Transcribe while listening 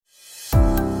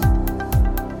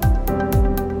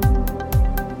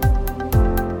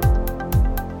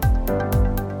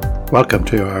Welcome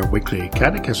to our weekly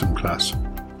Catechism class.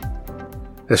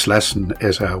 This lesson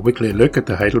is a weekly look at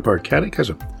the Heidelberg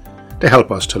Catechism to help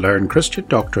us to learn Christian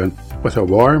doctrine with a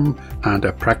warm and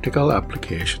a practical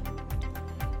application.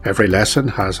 Every lesson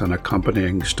has an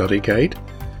accompanying study guide.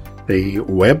 The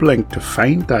web link to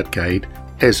find that guide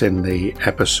is in the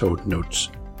episode notes.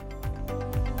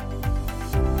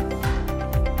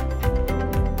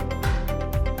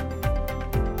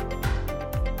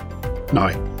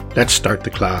 Now, let's start the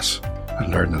class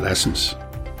and learn the lessons.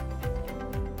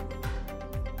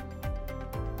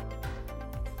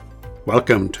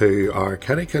 Welcome to our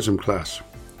Catechism class.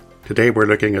 Today we're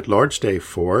looking at Lord's Day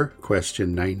 4,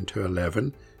 question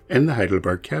 9-11 in the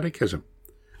Heidelberg Catechism.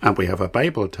 And we have a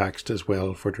Bible text as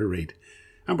well for to read.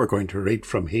 And we're going to read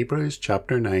from Hebrews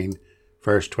chapter 9,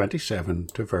 verse 27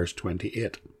 to verse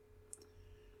 28.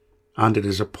 And it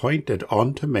is appointed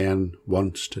unto men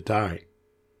once to die,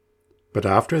 but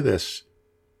after this,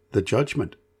 the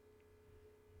judgment.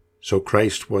 So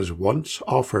Christ was once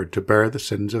offered to bear the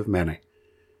sins of many,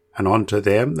 and unto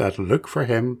them that look for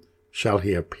him shall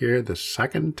he appear the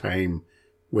second time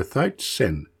without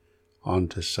sin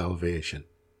unto salvation.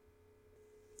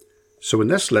 So in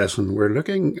this lesson, we're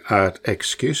looking at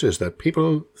excuses that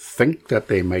people think that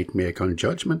they might make on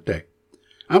Judgment Day,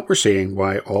 and we're seeing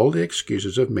why all the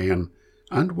excuses of men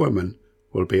and women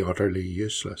will be utterly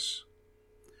useless.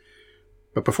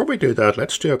 But before we do that,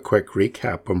 let's do a quick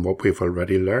recap on what we've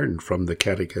already learned from the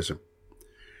Catechism.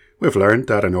 We've learned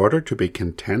that in order to be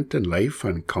content in life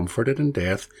and comforted in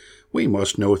death, we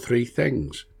must know three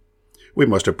things. We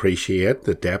must appreciate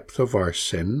the depth of our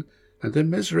sin and the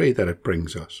misery that it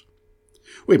brings us.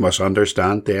 We must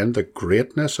understand then the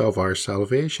greatness of our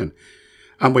salvation,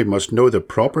 and we must know the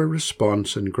proper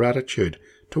response and gratitude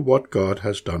to what God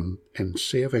has done in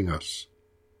saving us.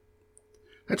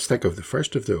 Let's think of the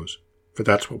first of those, for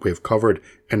that's what we've covered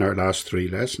in our last three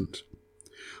lessons.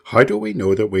 How do we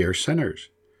know that we are sinners?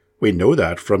 We know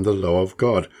that from the law of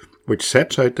God, which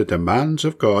sets out the demands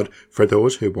of God for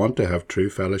those who want to have true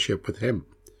fellowship with him.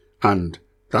 And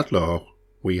that law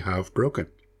we have broken.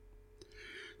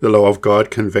 The law of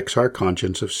God convicts our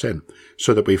conscience of sin,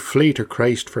 so that we flee to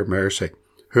Christ for mercy,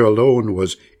 who alone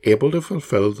was able to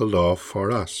fulfill the law for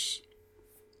us.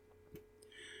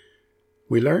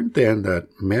 We learned then that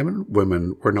men and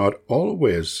women were not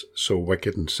always so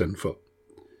wicked and sinful,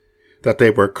 that they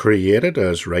were created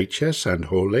as righteous and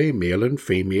holy, male and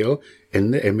female,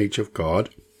 in the image of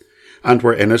God, and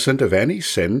were innocent of any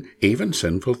sin, even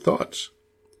sinful thoughts.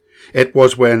 It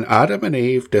was when Adam and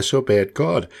Eve disobeyed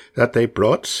God that they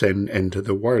brought sin into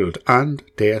the world, and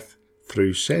death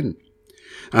through sin.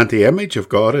 And the image of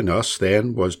God in us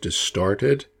then was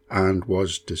distorted and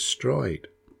was destroyed.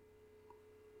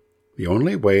 The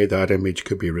only way that image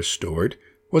could be restored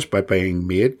was by being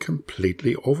made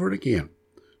completely over again,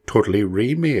 totally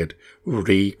remade,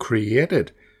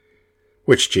 recreated,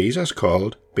 which Jesus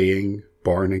called being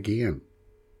born again.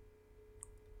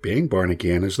 Being born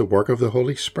again is the work of the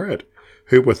Holy Spirit,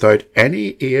 who without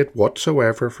any aid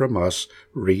whatsoever from us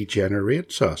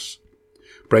regenerates us,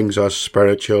 brings us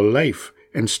spiritual life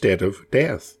instead of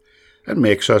death, and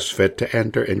makes us fit to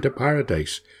enter into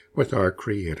paradise with our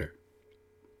Creator.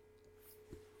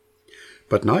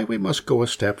 But now we must go a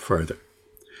step further,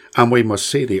 and we must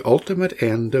see the ultimate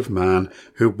end of man,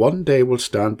 who one day will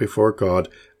stand before God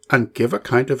and give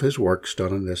account of his works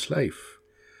done in this life.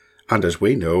 And as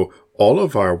we know, all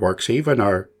of our works, even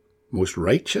our most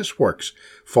righteous works,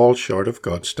 fall short of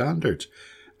God's standards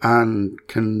and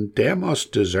condemn us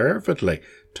deservedly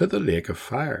to the lake of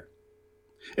fire.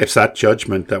 It's that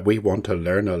judgment that we want to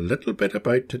learn a little bit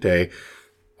about today,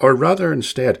 or rather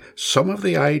instead, some of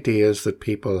the ideas that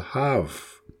people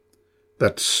have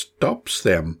that stops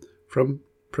them from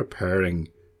preparing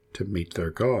to meet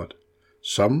their God.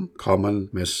 Some common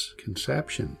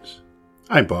misconceptions.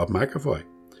 I'm Bob McAvoy,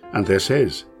 and this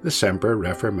is the Semper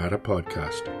Reformata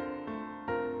podcast.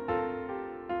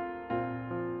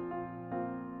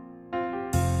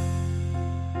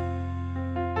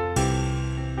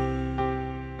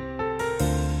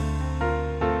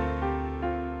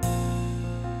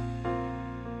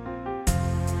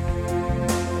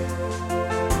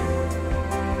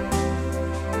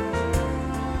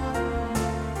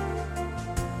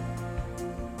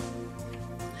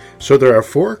 So there are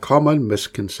four common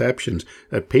misconceptions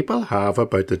that people have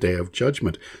about the day of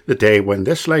judgment, the day when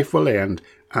this life will end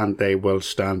and they will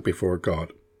stand before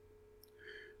God.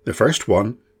 The first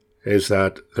one is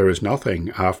that there is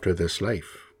nothing after this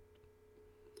life.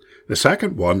 The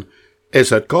second one is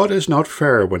that God is not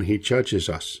fair when he judges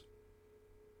us.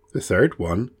 The third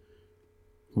one,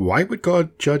 why would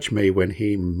God judge me when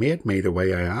he made me the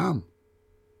way I am?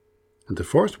 And the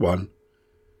fourth one,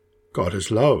 God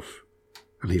is love,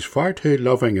 and he's far too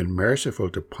loving and merciful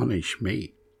to punish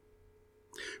me.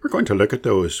 We're going to look at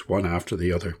those one after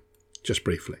the other, just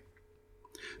briefly.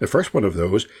 The first one of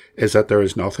those is that there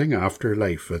is nothing after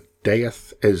life, that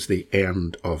death is the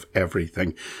end of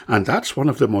everything. And that's one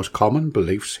of the most common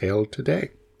beliefs held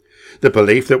today. The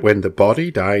belief that when the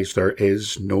body dies, there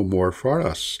is no more for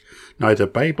us. Now, the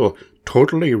Bible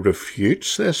totally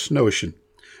refutes this notion,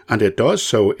 and it does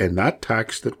so in that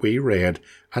text that we read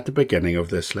at the beginning of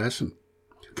this lesson.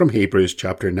 From Hebrews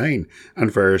chapter 9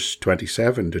 and verse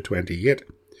 27 to 28.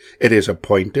 It is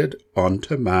appointed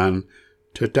unto man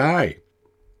to die.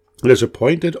 It is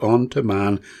appointed unto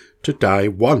man to die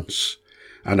once,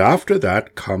 and after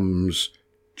that comes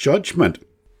judgment.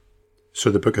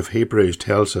 So the book of Hebrews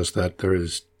tells us that there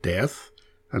is death,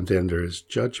 and then there is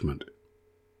judgment.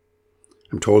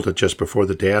 I'm told that just before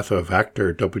the death of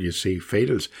actor W.C.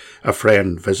 Fields, a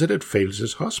friend visited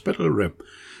Fields' hospital room,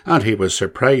 and he was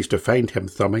surprised to find him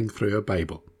thumbing through a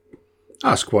Bible.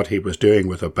 Asked what he was doing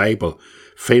with a Bible,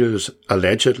 Fields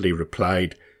allegedly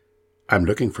replied, "I'm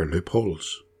looking for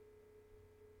loopholes."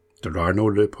 There are no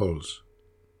loopholes.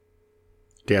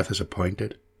 Death is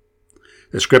appointed.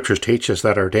 The scriptures teach us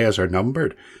that our days are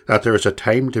numbered, that there is a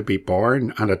time to be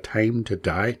born and a time to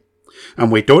die.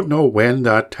 And we don't know when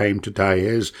that time to die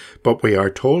is, but we are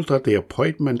told that the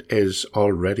appointment is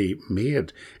already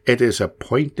made. It is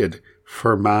appointed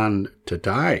for man to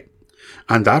die.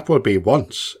 And that will be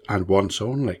once and once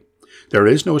only. There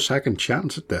is no second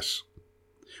chance at this.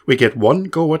 We get one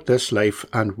go at this life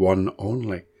and one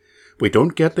only. We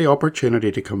don't get the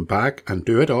opportunity to come back and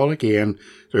do it all again.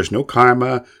 There's no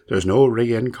karma. There's no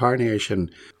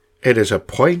reincarnation. It is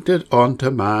appointed unto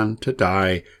man to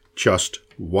die just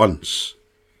once.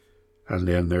 And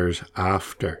then there's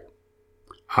after.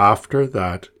 After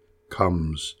that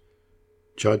comes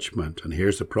judgment. And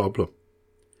here's the problem.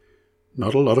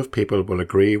 Not a lot of people will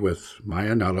agree with my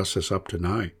analysis up to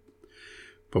now.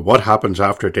 But what happens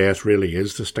after death really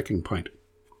is the sticking point.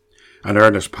 An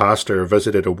earnest pastor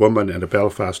visited a woman in a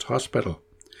Belfast hospital.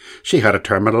 She had a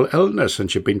terminal illness and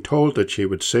she'd been told that she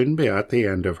would soon be at the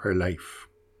end of her life.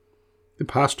 The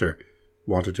pastor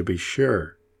wanted to be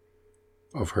sure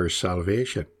of her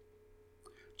salvation.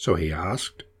 So he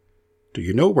asked, "Do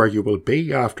you know where you will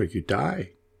be after you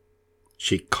die?"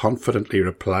 She confidently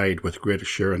replied with great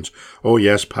assurance, "Oh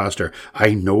yes, Pastor,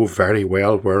 I know very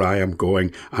well where I am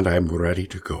going and I am ready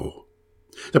to go."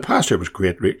 The pastor was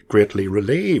greatly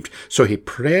relieved, so he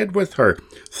prayed with her,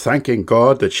 thanking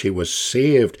God that she was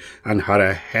saved and had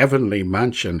a heavenly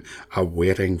mansion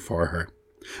awaiting for her.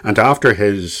 And after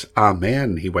his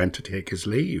amen, he went to take his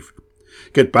leave.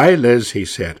 "Goodbye, Liz," he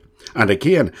said, "and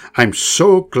again, I'm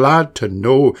so glad to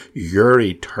know your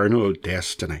eternal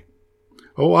destiny."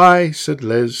 "Oh, aye," said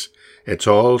Liz, "it's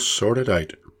all sorted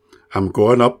out. I'm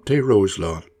going up to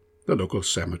Roselawn, the local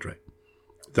cemetery."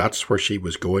 That's where she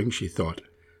was going, she thought,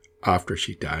 after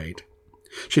she died.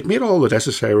 She'd made all the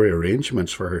necessary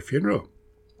arrangements for her funeral.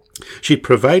 She'd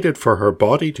provided for her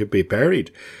body to be buried,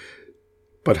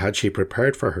 but had she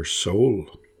prepared for her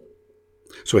soul?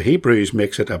 So Hebrews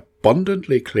makes it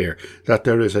abundantly clear that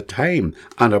there is a time,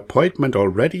 an appointment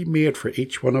already made for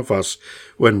each one of us,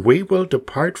 when we will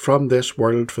depart from this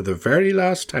world for the very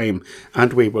last time,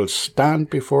 and we will stand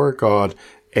before God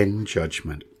in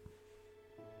judgment.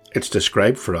 It's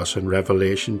described for us in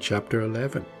Revelation chapter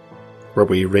 11, where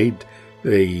we read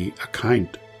the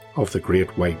account of the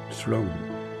great white throne.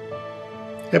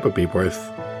 It would be worth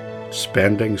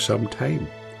spending some time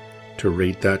to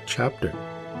read that chapter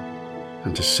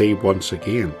and to see once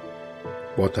again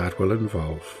what that will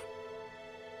involve.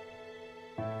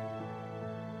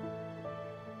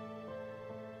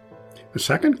 The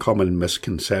second common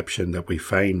misconception that we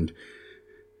find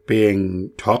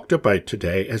being talked about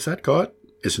today is that God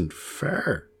isn't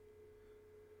fair.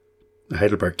 The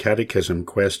Heidelberg Catechism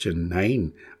question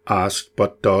 9 asked,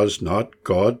 "But does not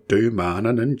God do man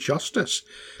an injustice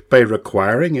by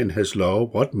requiring in his law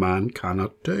what man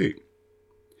cannot do?"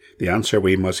 The answer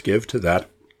we must give to that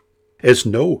is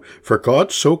no, for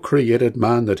God so created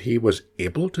man that he was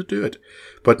able to do it,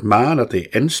 but man, at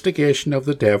the instigation of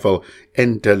the devil,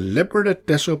 in deliberate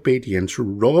disobedience,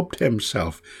 robbed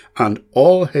himself and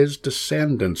all his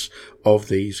descendants of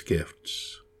these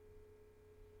gifts.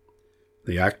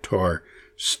 The actor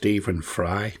Stephen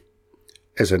Fry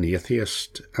is an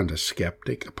atheist and a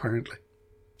skeptic, apparently.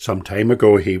 Some time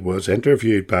ago he was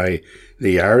interviewed by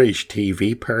the Irish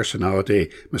TV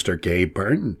personality Mr. Gay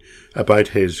Byrne about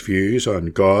his views on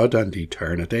God and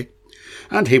eternity,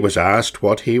 And he was asked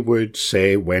what he would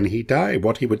say when he died,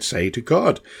 what he would say to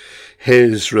God.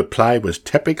 His reply was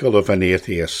typical of an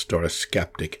atheist or a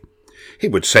skeptic. He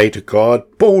would say to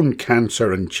God, "Bone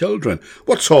cancer and children,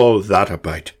 what's all that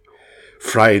about?"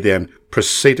 Fry then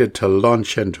proceeded to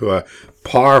launch into a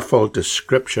powerful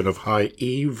description of how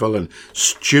evil and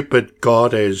stupid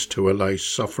God is to allow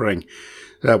suffering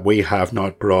that we have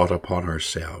not brought upon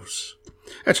ourselves.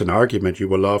 It's an argument you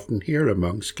will often hear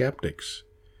among skeptics.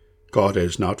 God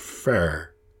is not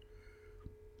fair.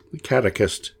 The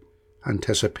catechist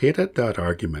anticipated that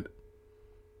argument.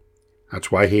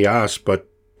 That's why he asked, "But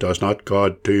does not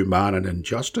God do man an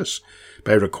injustice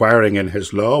by requiring in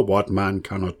his law what man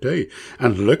cannot do?"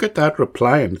 And look at that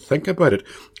reply and think about it.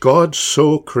 God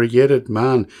so created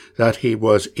man that he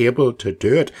was able to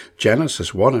do it.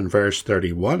 Genesis 1 and verse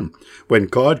 31. When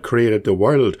God created the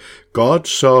world, God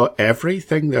saw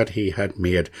everything that he had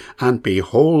made, and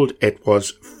behold, it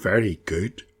was very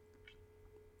good.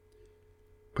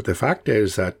 But the fact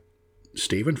is that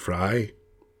Stephen Fry,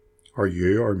 or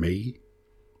you or me,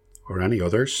 or any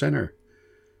other sinner,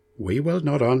 we will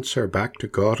not answer back to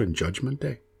God on Judgment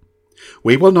Day.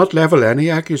 We will not level any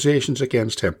accusations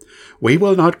against him. We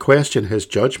will not question his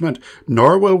judgment,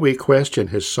 nor will we question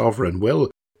his sovereign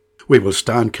will. We will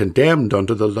stand condemned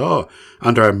under the law,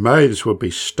 and our mouths will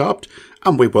be stopped,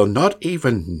 and we will not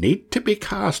even need to be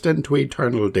cast into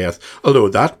eternal death, although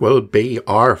that will be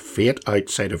our fate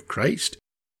outside of Christ.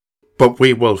 But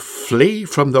we will flee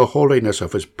from the holiness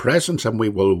of his presence, and we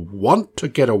will want to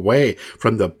get away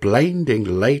from the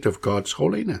blinding light of God's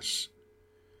holiness.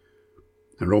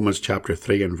 In Romans chapter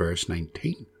 3 and verse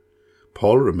 19,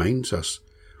 Paul reminds us,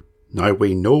 "Now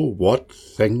we know what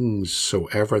things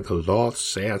soever the law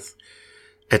saith,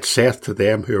 it saith to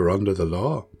them who are under the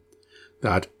law,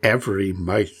 that every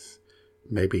mouth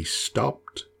may be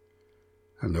stopped,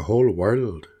 and the whole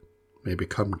world may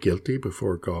become guilty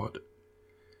before God."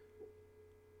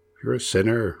 If you're a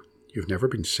sinner, you've never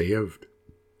been saved,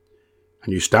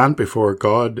 and you stand before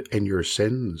God in your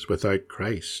sins without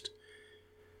Christ,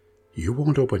 you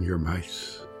won't open your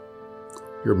mouth.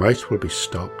 Your mouth will be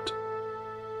stopped.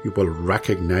 You will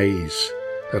recognize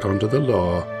that under the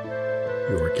law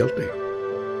you are guilty.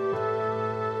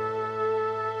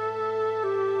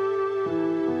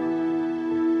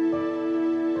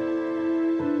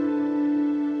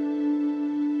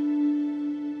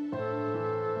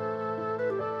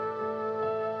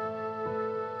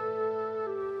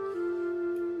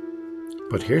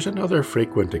 But here's another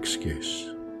frequent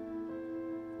excuse.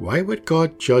 Why would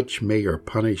God judge me or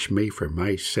punish me for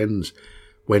my sins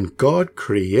when God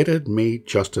created me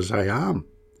just as I am?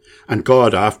 And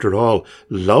God, after all,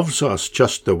 loves us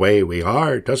just the way we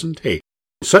are, doesn't he?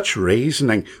 Such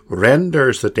reasoning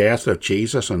renders the death of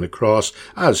Jesus on the cross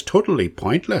as totally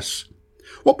pointless.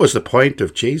 What was the point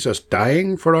of Jesus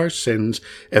dying for our sins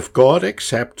if God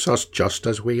accepts us just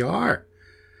as we are?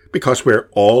 Because we're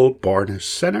all born as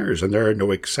sinners, and there are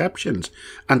no exceptions,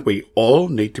 and we all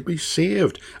need to be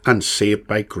saved, and saved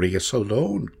by grace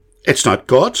alone. It's not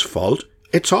God's fault,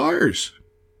 it's ours.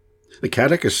 The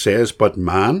Catechism says, "But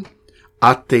man,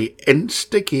 at the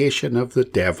instigation of the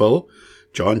devil,"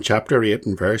 John chapter 8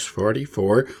 and verse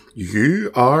 44,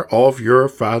 "you are of your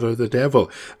father the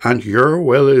devil, and your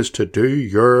will is to do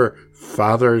your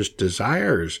father's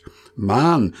desires."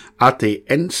 Man, at the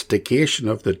instigation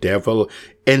of the devil,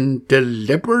 in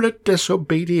deliberate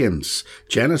disobedience,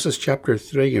 Genesis chapter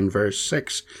 3 and verse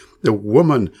 6, "The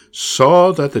woman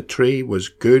saw that the tree was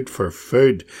good for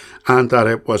food, and that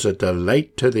it was a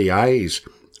delight to the eyes,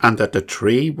 and that the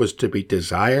tree was to be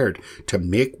desired to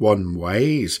make one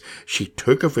wise. She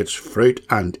took of its fruit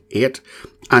and ate,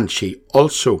 and she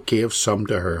also gave some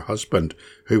to her husband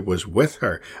who was with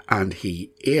her, and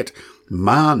he ate."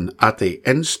 Man, at the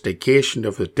instigation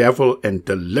of the devil in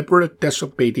deliberate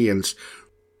disobedience,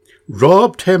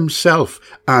 robbed himself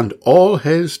and all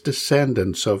his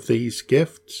descendants of these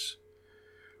gifts.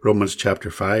 Romans chapter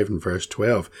 5 and verse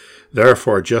 12,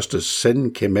 "Therefore, just as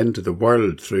sin came into the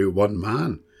world through one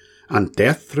man, and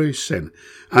death through sin,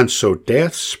 and so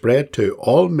death spread to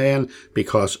all men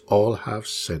because all have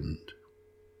sinned."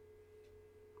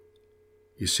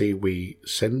 You see, we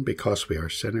sin because we are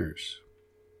sinners.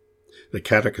 The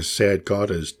Catechism said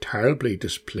God is terribly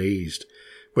displeased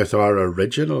with our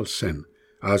original sin,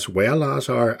 as well as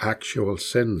our actual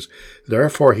sins.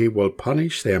 Therefore he will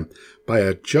punish them by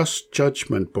a just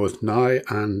judgment both now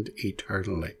and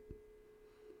eternally.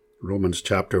 Romans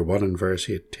chapter 1 and verse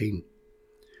 18.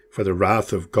 "For the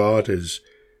wrath of God is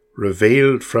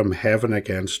revealed from heaven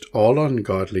against all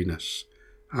ungodliness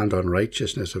and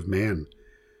unrighteousness of men,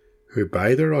 who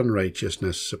by their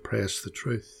unrighteousness suppress the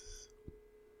truth."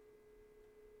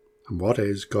 And what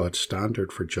is God's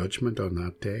standard for judgment on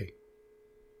that day?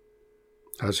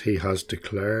 As he has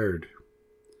declared,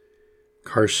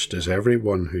 "Cursed is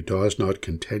everyone who does not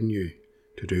continue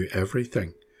to do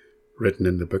everything written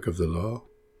in the book of the law."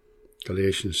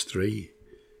 Galatians 3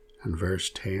 and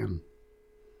verse 10.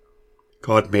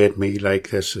 God made me like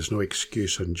this is no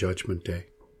excuse on Judgment Day.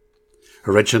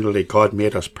 Originally, God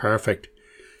made us perfect.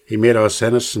 He made us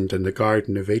innocent in the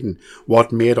Garden of Eden.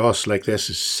 What made us like this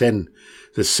is sin,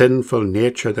 the sinful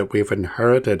nature that we've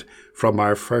inherited from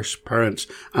our first parents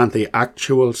and the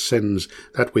actual sins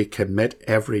that we commit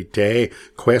every day.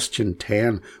 Question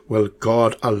 10, will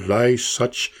God allow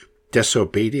such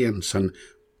disobedience and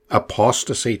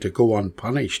apostasy to go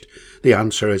unpunished? The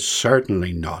answer is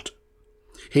certainly not.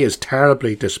 He is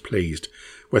terribly displeased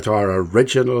with our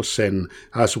original sin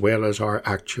as well as our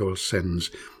actual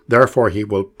sins. Therefore he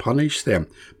will punish them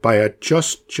by a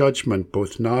just judgment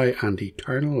both now and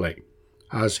eternally,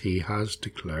 as he has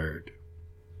declared.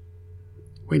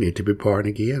 We need to be born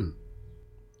again.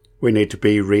 We need to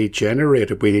be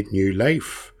regenerated. We need new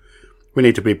life. We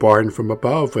need to be born from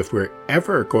above if we're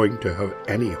ever going to have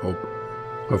any hope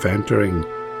of entering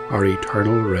our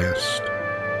eternal rest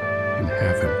in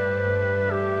heaven.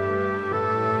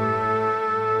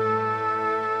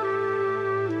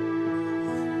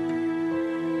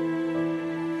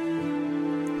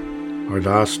 Our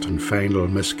last and final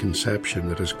misconception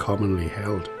that is commonly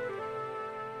held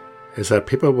is that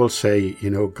people will say,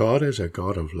 God is a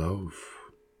God of love.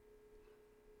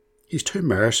 He's too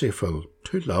merciful,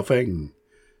 too loving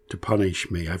to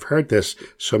punish me. I've heard this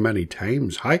so many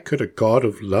times. How could a God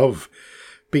of love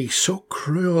be so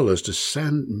cruel as to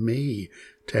send me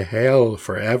to hell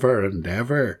forever and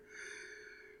ever?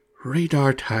 Read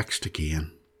our text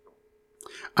again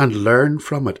and learn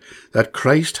from it that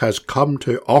Christ has come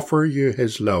to offer you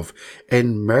his love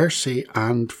in mercy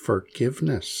and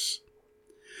forgiveness.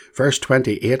 Verse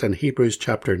 28 in Hebrews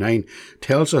chapter 9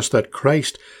 tells us that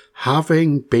Christ,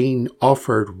 having been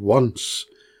offered once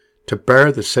to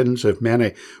bear the sins of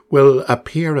many, will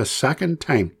appear a second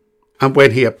time. And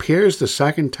when he appears the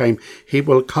second time, he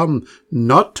will come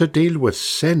not to deal with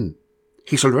sin.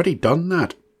 He's already done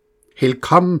that. He'll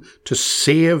come to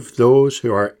save those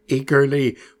who are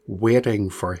eagerly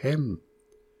waiting for him.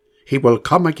 He will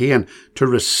come again to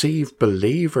receive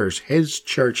believers, his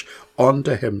church,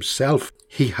 unto himself.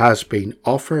 He has been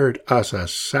offered as a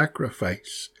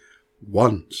sacrifice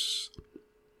once.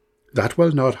 That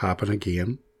will not happen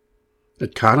again.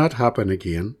 It cannot happen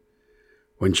again.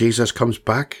 When Jesus comes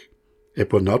back,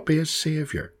 it will not be as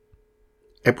Saviour.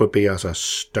 It will be as a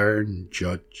stern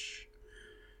judge.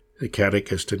 The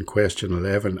Catechism in question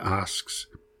 11 asks,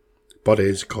 but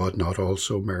is God not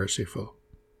also merciful?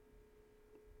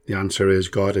 The answer is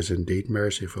God is indeed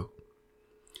merciful,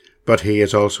 but he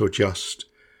is also just.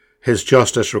 His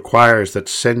justice requires that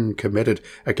sin committed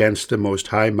against the most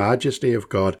high majesty of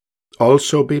God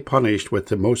also be punished with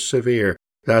the most severe,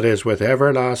 that is, with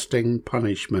everlasting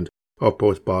punishment of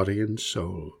both body and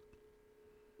soul.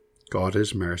 God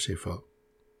is merciful.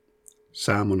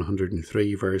 Psalm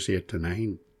 103 verse 8 to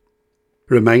 9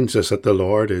 reminds us that the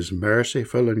Lord is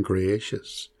merciful and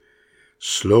gracious,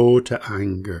 slow to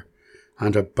anger,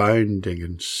 and abounding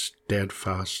in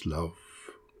steadfast love.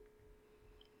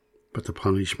 But the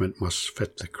punishment must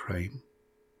fit the crime.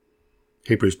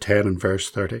 Hebrews 10 and verse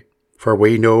 30. For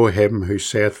we know him who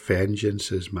saith,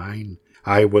 vengeance is mine,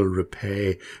 I will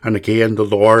repay, and again the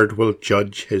Lord will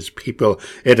judge his people.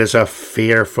 It is a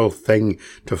fearful thing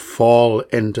to fall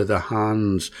into the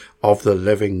hands of the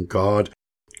living God.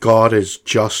 God is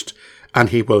just, and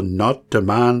he will not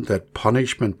demand that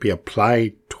punishment be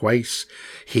applied twice.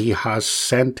 He has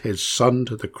sent his Son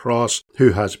to the cross,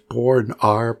 who has borne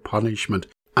our punishment.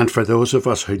 And for those of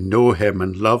us who know him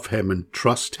and love him and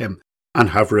trust him and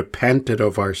have repented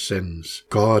of our sins,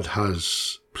 God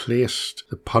has placed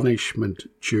the punishment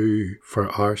due for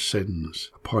our sins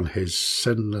upon his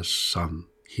sinless Son.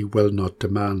 He will not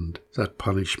demand that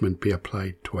punishment be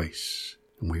applied twice,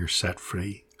 and we are set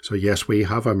free. So yes, we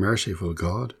have a merciful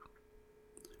God,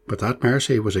 but that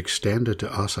mercy was extended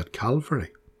to us at Calvary,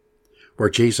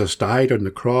 where Jesus died on the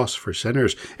cross for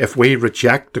sinners. If we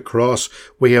reject the cross,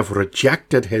 we have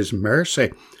rejected his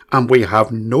mercy, and we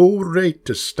have no right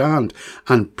to stand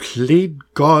and plead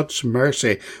God's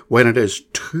mercy when it is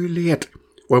too late,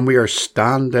 when we are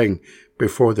standing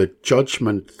before the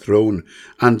judgment throne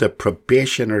and the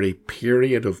probationary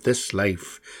period of this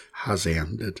life has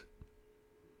ended.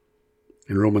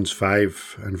 In Romans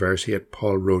 5 and verse 8,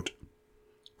 Paul wrote,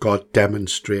 God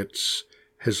demonstrates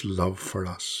his love for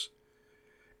us,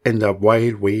 in that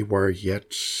while we were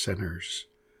yet sinners,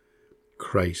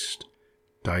 Christ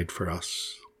died for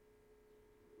us.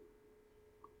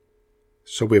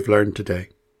 So we've learned today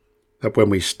that when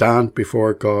we stand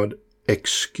before God,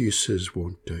 excuses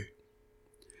won't do.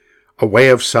 A way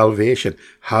of salvation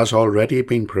has already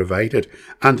been provided,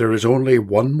 and there is only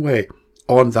one way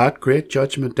on that great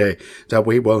judgment day that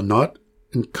we will not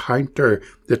encounter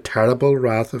the terrible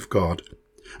wrath of God,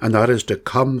 and that is to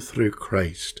come through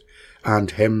Christ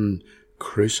and Him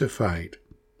crucified.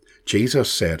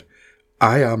 Jesus said,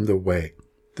 I am the way,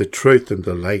 the truth, and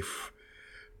the life.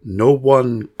 No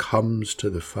one comes to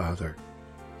the Father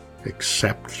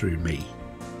except through me.